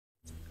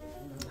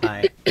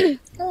Hi.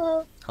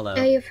 Hello. Hello.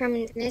 Are you from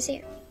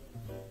Indonesia?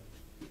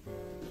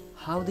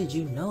 How did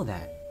you know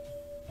that?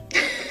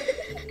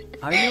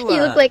 Are you?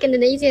 You look like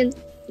Indonesian.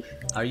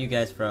 Are you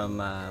guys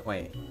from?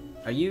 Wait.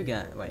 Are you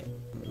guys? Wait.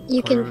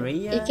 You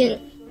Korea? can.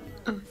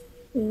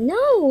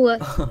 No.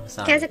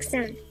 Sorry.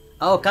 Kazakhstan.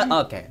 Oh,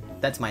 okay.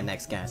 That's my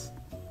next guess.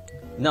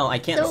 No, I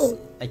can't. So-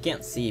 I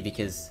can't see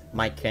because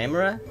my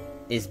camera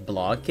is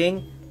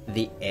blocking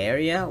the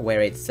area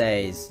where it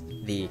says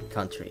the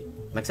country.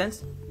 Make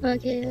sense?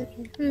 Okay.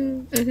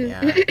 Mm-hmm.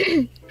 Yeah.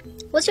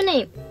 What's your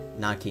name?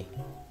 Naki.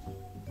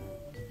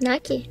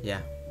 Naki. Yeah.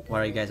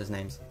 What are you guys'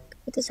 names?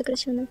 Это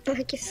сокращенно.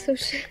 Naki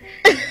sushi.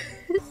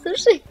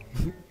 Sushi.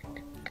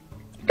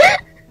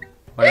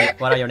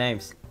 What are your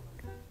names?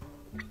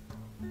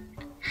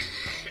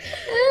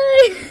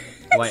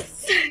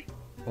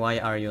 Why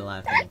are you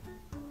laughing?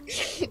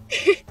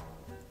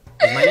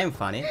 Is my name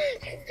funny?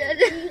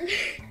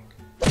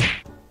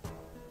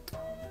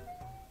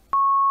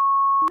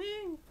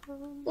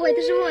 Ой,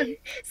 это же он.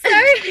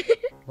 Sorry.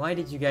 Why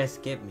did you guys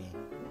skip me?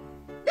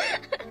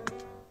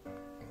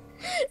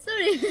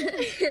 Sorry.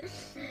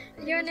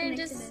 Your name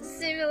just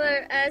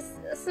similar as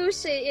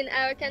sushi in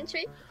our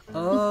country.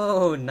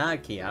 Oh,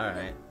 Naki. All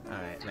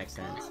right, makes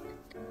sense.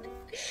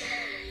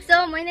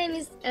 So my name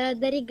is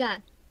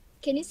Dariga.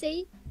 Can you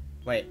say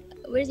Wait,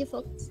 where's your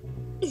focus?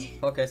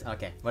 focus.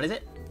 Okay, what is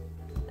it?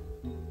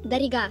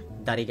 Dariga.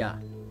 Dariga.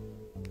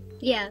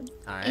 Yeah.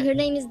 All And her right.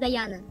 name is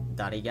Dayana.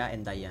 Dariga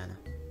and Dayana.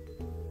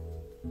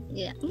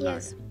 Yeah.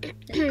 Yes.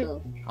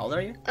 Cool. How old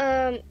are you?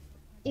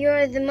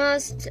 You're the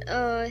most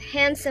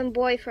handsome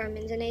boy from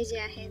Indonesia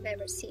I have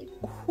ever seen.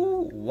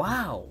 Ooh,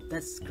 wow,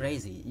 that's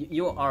crazy.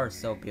 You are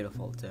so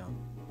beautiful too.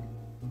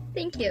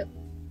 Thank you.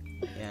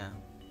 Yeah.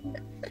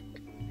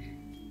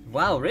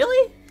 Wow,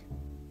 really?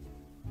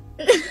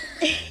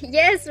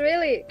 Yes,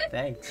 really.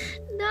 Thanks.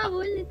 Да,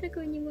 вольно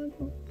такой не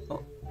могу.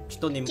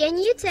 Что не Can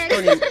you tell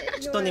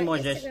что не your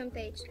можешь? Instagram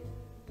page?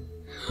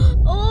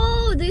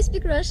 Oh, do you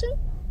speak Russian?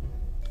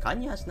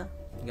 Конечно.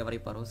 Говори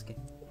по-русски.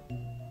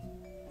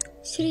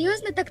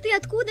 Серьезно? Так ты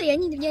откуда? Я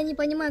не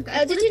понимаю.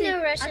 Did you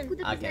know Russian?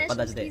 Откуда ты Окей, знаешь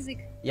подожди. русский язык?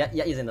 Я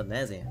из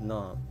Индонезии,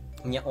 но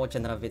мне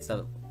очень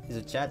нравится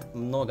изучать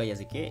много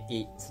языков,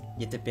 и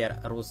я теперь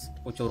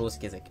учу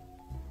русский язык.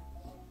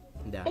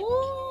 Да.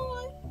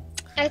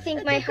 I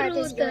think my heart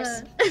is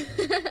yours.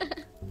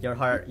 Your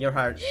heart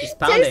is Just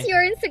pounding.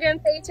 your Instagram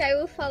page, I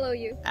will follow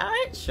you.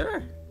 Alright,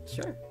 sure.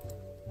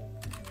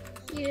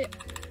 You...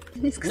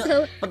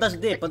 Ну,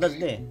 подожди.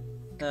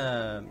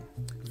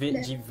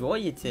 Вы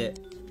живете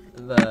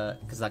в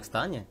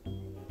Казахстане?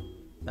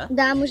 Да?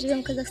 Да, мы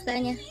живем в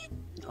Казахстане.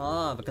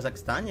 А, в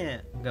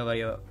Казахстане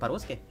говорю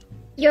по-русски?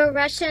 You're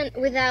Russian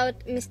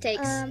without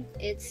mistakes.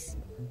 It's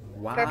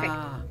Wow. Perfect.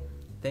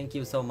 Thank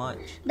you so much.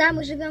 Да,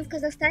 мы живем в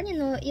Казахстане,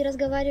 но и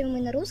разговариваем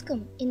и на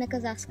русском, и на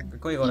казахском,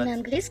 Какой и город? на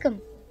английском.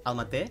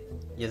 Алматы?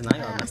 Я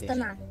знаю Алматы.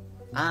 Астана.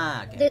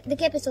 А, окей. The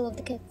capital of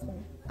the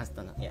capital.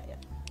 Астана, я.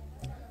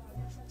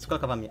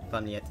 Сколько вам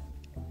лет?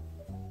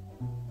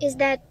 Is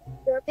that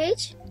your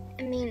page?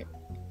 I mean,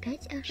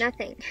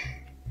 nothing.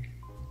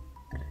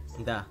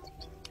 Да.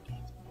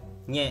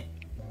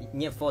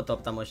 Не фото,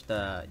 потому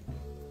что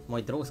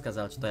мой друг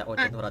сказал, что я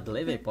очень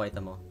уродливый,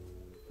 поэтому...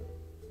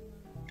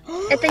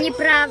 Это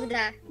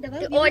неправда. Давай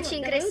Ты убей его,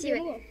 очень давай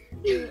красивый.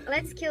 убей его.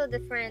 Let's kill the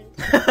friend.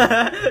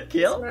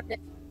 Kill? Murder.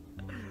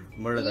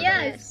 Murder.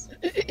 Yes.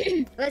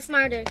 Let's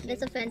murder.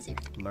 That's offensive.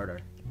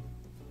 Murder.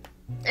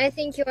 I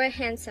think you are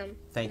handsome.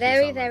 Thank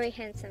Very, you so much. very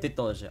handsome. Ты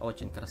тоже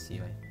очень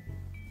красивый.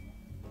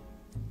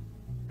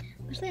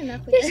 Пошла я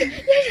нахуй. Я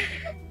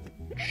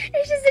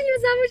сейчас за него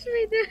замуж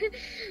выйду.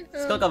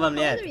 Сколько вам How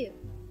old лет? are you?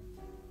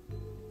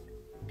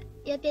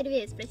 Я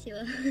первее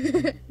спросила.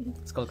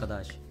 Сколько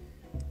дальше?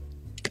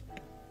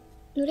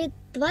 Ну, лет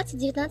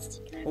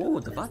 20-19. О,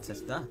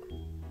 20, да.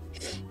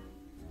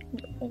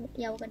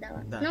 Я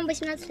угадала. Да. Нам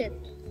 18 лет.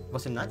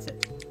 18?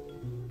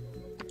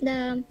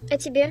 Да. А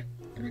тебе?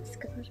 20,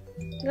 сказала же.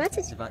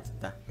 20? 20,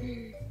 да.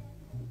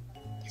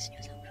 Я за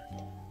него замуж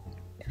выйду.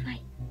 Давай.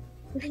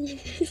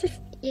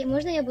 И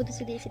можно я буду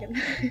свидетелем?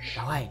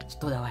 Давай,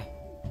 что давай?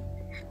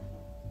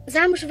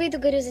 Замуж выйду,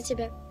 говорю, за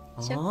тебя.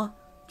 Всё. О,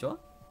 чё?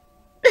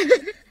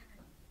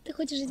 Ты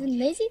хочешь жить в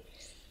Индонезии?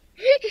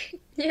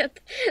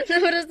 Нет. Ну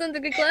просто он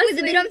такой классный. Мы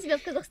заберем тебя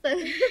в Казахстан.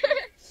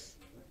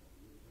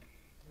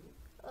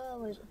 О,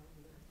 боже.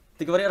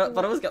 Ты говоришь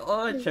по-русски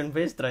очень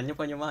быстро, не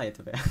понимаю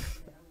тебя.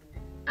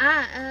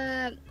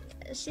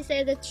 She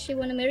said that she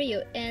wanna marry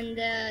you and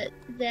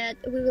that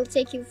we will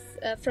take you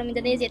from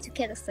Indonesia to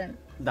Kazakhstan.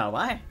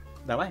 Давай.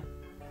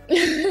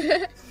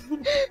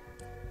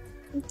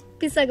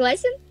 Ты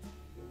согласен?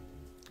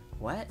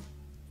 What?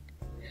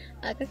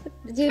 А как это?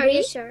 Do you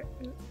agree? Sure?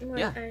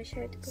 Yeah.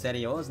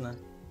 Серьезно?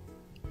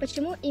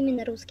 Почему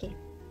именно русский?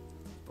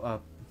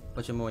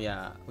 Почему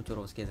я учу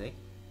русский язык?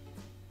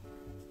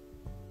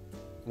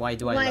 Why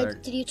do I Why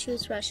learn? did you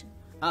choose Russian?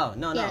 Oh,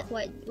 no. Yeah,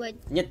 why?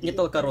 Не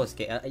только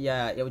русский.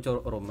 Я учу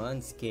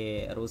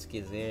румынский, русский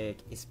язык,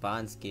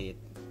 испанский,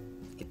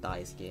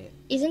 китайский.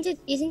 Isn't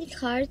it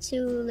hard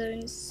to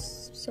learn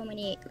so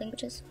many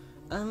languages?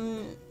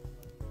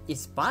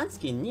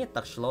 Испанский не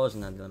так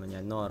сложно для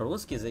меня, но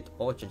русский язык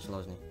очень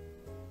сложный.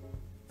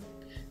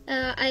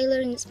 I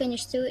learned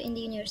Spanish too in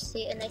the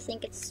university, and I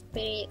think it's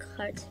very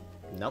hard.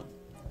 No.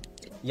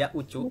 Я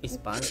учу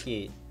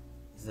испанский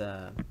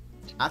за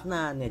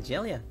 1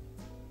 неделя,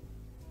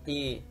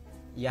 и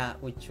я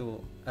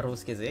учу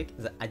русский язык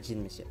за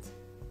 1 месяц.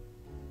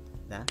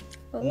 Да?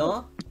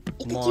 Но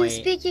И такие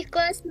успехи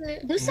классные.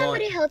 Do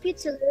somebody help you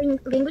to learn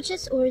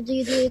languages, or do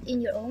you do it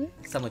in your own?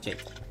 Самоучить.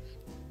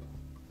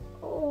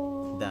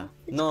 Oh, Да.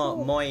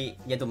 Но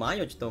я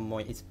думаю, что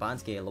мой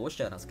испанский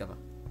лучше русского.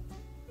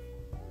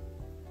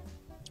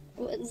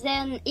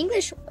 Then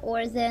English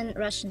or then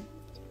Russian?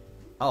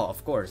 Oh,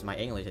 of course, my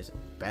English is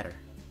better.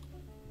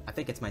 I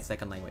think it's my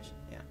second language.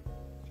 Yeah.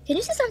 Can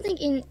you say something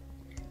in...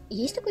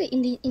 Есть такой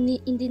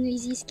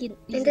индонезийский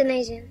язык?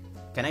 Indonesian.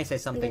 Can I say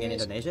something in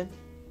Indonesian?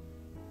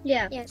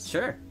 Yeah. Yes.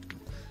 Sure.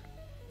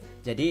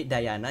 Jadi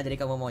Dayana, jadi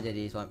kamu mau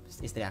jadi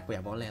istri aku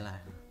ya, boleh lah.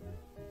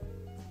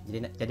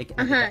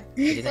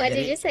 What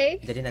did you say?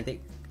 Jadi nanti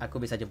aku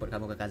bisa jemput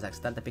kamu ke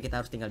Kazakhstan, tapi kita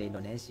harus tinggal di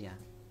Indonesia.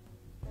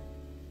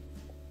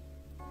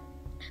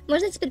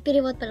 Можно теперь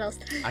перевод,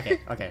 пожалуйста?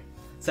 Okay.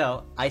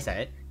 So I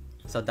said,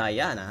 so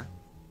Dayana,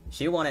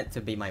 she wanted to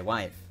be my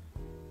wife,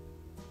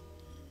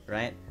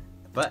 right?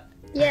 But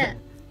Yeah.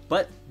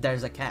 but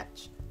there's a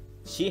catch.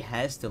 She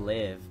has to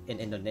live in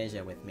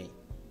Indonesia with me.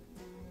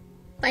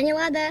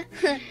 Поняла, да?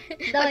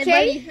 Давай, Okay.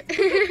 Бали.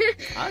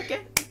 Окей.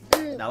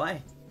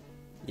 Давай.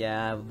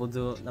 Я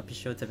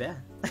напишу тебе.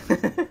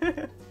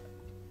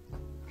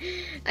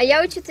 А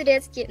я учу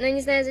турецкий, но не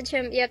знаю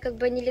зачем. Я как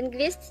бы не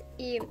лингвист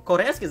и...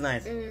 Корейский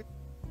знаешь?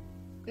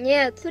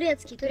 Нет,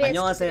 Турецкий.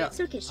 안녕하세요.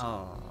 Turkish.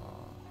 Oh.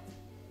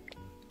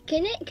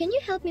 Can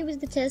you help me with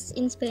the test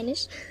in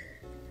Spanish?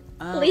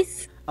 Ah,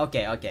 Please.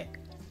 Okay.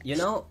 You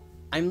know,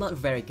 I'm not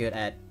very good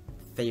at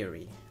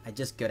theory. I'm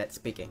just good at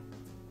speaking.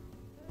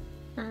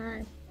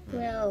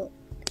 Well,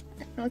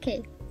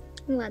 окей.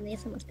 Ну ладно, я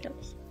сама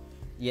справлюсь.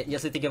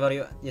 Если я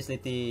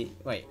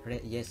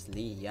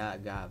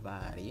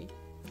говорю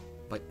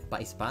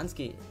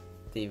по-испански,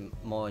 ты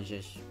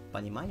можешь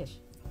понимаешь?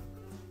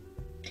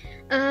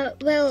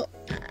 Well,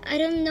 I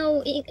don't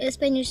know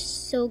Spanish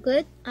so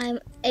good. I'm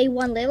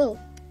A1 level.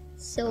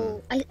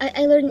 So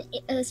I learned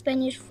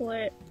Spanish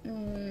for...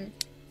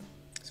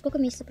 Сколько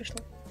месяцев прошло?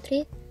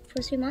 3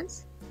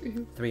 months?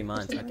 3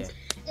 months, okay.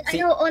 I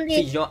know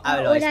only... Si yo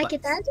hablo Hola, ¿qué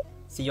tal?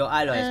 Si yo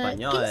hablo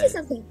español, Can you say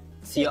something?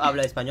 si yo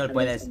hablo español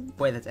puedes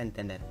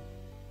entender.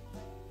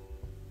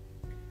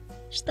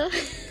 Что?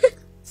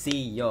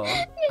 Si yo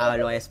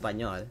hablo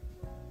español,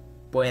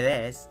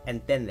 puedes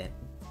entender.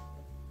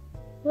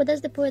 What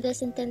does the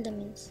puedes entender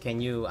means? Can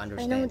you I know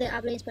understand? the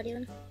habla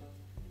español.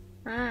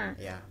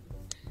 Yeah.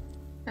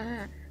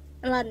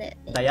 Ладно.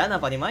 Dayana,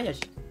 понимаешь?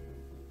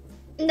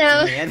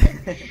 No. Нет.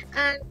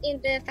 I'm in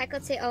the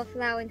faculty of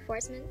law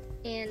enforcement,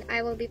 and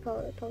I will be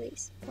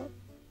police.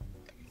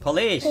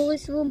 Polish.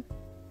 Police room.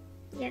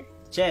 Yeah.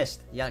 Cześć,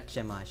 jak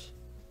się masz?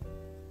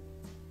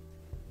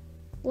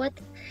 What?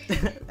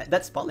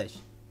 That's Polish.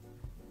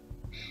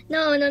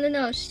 No.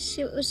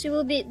 She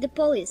will be the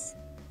police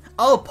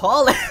Oh,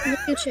 Polish. in the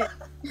future.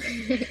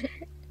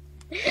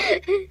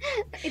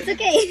 It's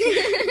okay.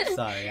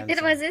 Sorry. I'm It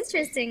sorry. was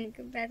interesting,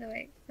 by the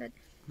way. But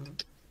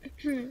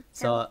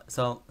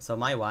So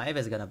my wife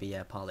is gonna be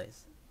a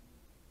police.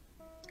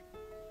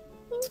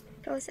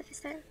 philosophy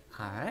style.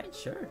 Alright,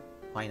 sure.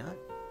 Why not?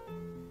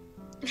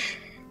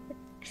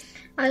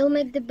 I'll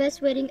make the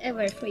best wedding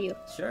ever for you.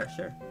 Sure.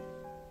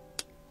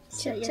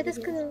 Что ты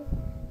сказала?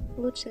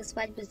 Лучшую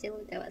свадьбу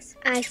сделаю для вас.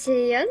 А,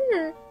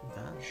 серьезно?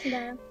 Да.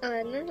 Да.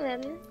 Ладно.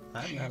 Ладно.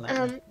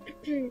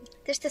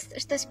 Ты что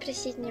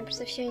спросить? Мне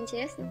просто все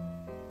интересно.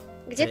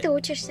 Где Ты- ты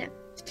учишься?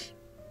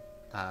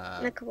 На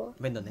На кого?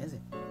 В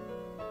Индонезии.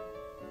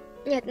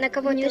 Нет, на В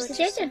кого ты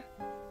университете?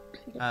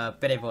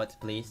 Перевод,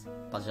 please.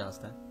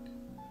 Пожалуйста.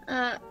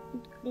 учишься?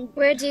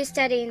 Where do you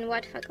study, in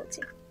what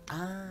faculty?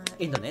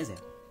 Индонезия.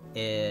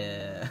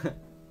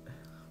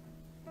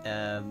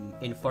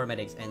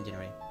 Informatics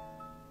engineering.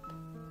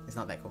 It's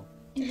not that cool.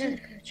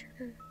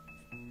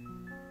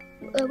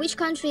 Which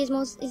country is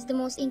the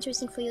most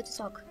interesting for you to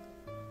talk?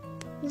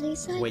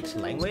 Which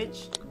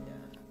language?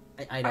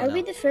 I don't Are know.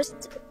 we the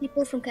first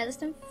people from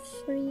Kazakhstan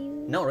for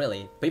you? No,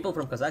 really. People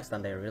from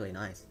Kazakhstan, they're really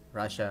nice.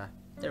 Russia,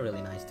 they're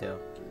really nice too.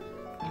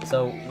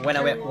 So when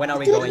are we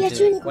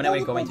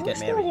going to get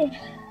married?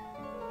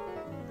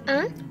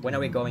 When are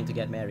we going to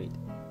get married?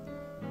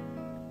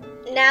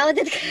 Now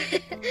that...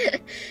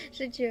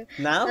 Шучу.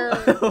 Now?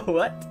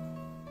 What?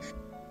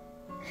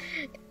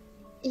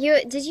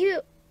 Did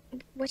you...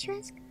 What you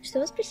ask? Что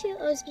он спросил?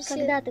 Он спросил,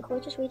 когда ты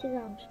хочешь выйти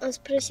замуж? Он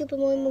спросил,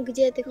 по-моему,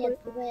 где ты Нет,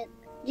 хочешь... when.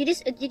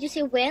 Did you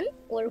say when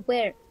or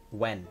where?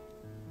 When?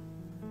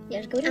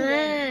 Я же говорю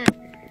when.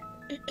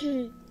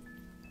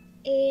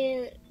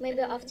 Maybe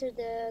after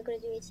the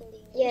graduating the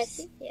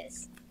university.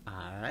 Yes.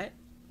 Alright.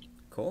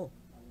 Cool.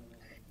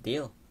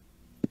 Deal.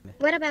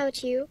 What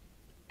about you?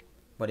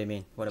 What do you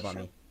mean? What about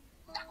me?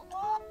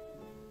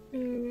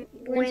 When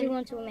do you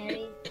want to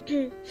marry?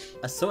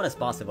 As soon as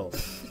possible.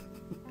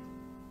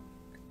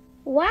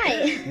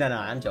 Why? No,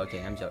 I'm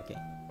joking.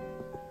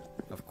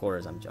 Of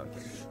course, I'm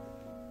joking.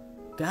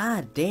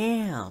 God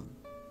damn.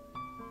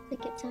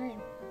 Take your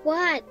time.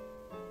 What?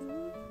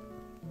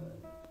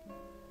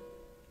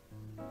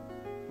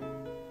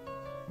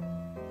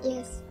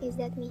 Yes, is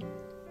that me?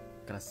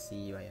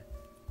 Красивая.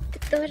 Ты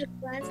тоже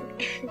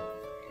классный.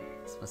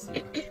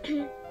 Спасибо.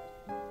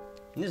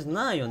 Не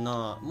знаю,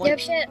 но Я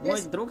вообще...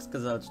 мой друг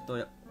сказал, что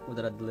я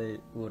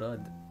урод.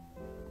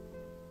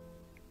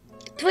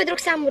 Твой друг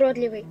сам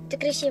уродливый. Ты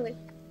красивый.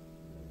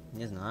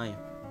 Не знаю.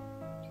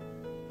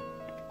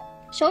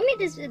 Show me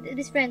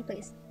this friend,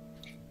 please.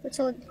 Let's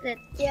hold that.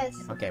 Yes.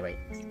 Okay, wait.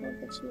 Let's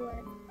hold that you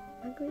are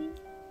ugly.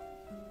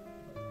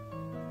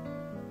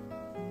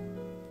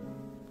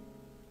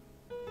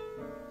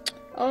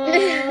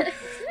 Oh,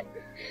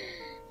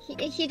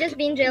 he just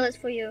being jealous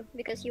for you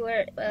because you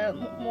are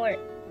more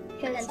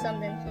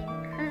handsome than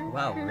him.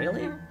 Wow,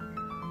 really?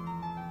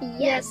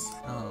 Yes.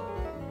 Oh,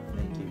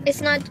 thank you.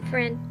 It's not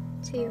friend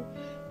to you.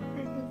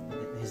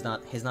 He's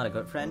not a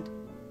good friend?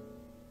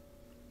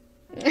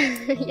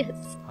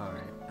 Yes.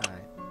 Alright.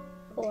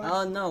 Or-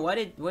 Oh no, why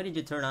did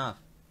you turn off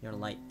your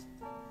light?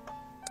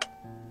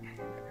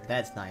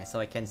 That's nice, so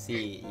I can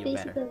see you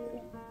better.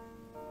 Basically.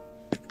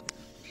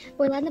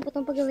 Ой, ладно,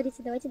 потом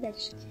поговорите, давайте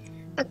дальше.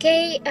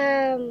 Okay,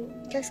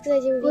 как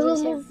сказать, We will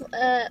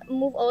увидимся.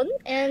 move on,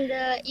 and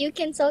you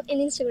can talk in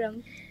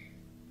Instagram.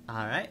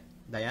 Alright,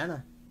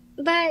 Dayana.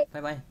 Bye.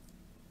 Bye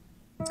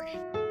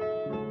bye.